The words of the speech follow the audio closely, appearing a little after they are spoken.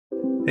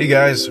Hey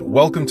guys,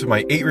 welcome to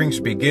my 8 Rings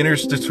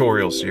Beginners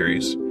tutorial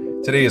series.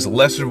 Today is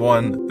lesson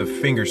 1, the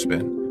finger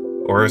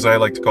spin, or as I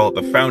like to call it,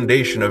 the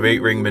foundation of 8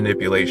 ring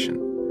manipulation.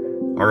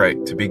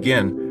 Alright, to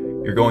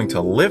begin, you're going to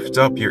lift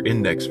up your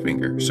index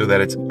finger so that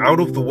it's out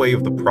of the way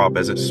of the prop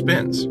as it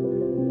spins.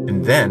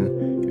 And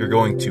then you're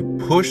going to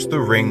push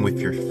the ring with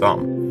your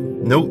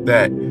thumb. Note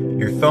that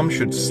your thumb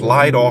should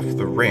slide off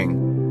the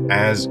ring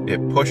as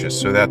it pushes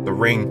so that the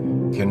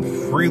ring can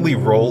freely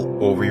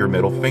roll over your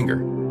middle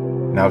finger.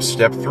 Now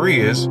step 3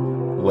 is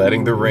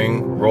letting the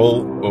ring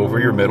roll over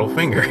your middle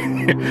finger.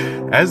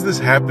 As this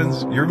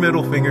happens, your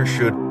middle finger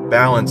should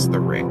balance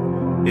the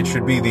ring. It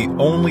should be the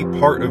only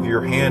part of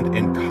your hand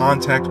in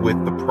contact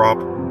with the prop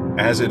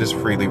as it is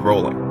freely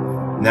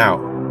rolling.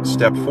 Now,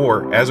 step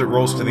 4, as it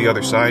rolls to the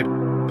other side,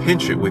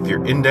 pinch it with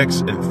your index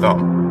and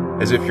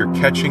thumb, as if you're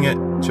catching it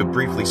to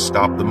briefly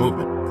stop the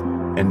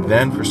movement. And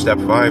then for step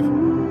 5,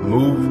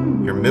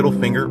 move your middle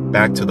finger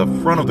back to the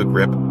front of the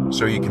grip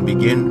so you can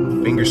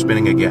begin finger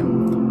spinning again.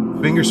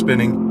 Finger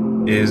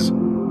spinning is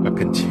a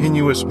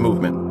continuous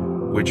movement,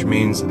 which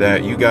means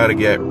that you got to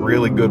get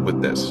really good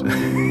with this.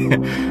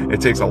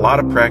 It takes a lot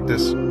of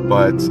practice,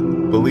 but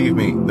believe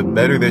me, the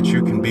better that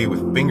you can be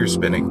with finger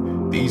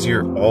spinning, the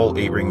easier all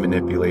 8 ring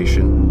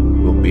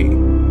manipulation will be.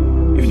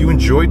 If you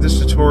enjoyed this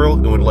tutorial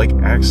and would like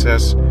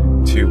access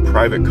to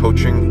private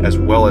coaching as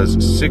well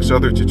as 6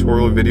 other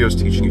tutorial videos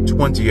teaching you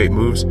 28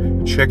 moves,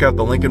 check out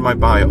the link in my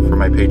bio for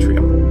my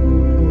Patreon.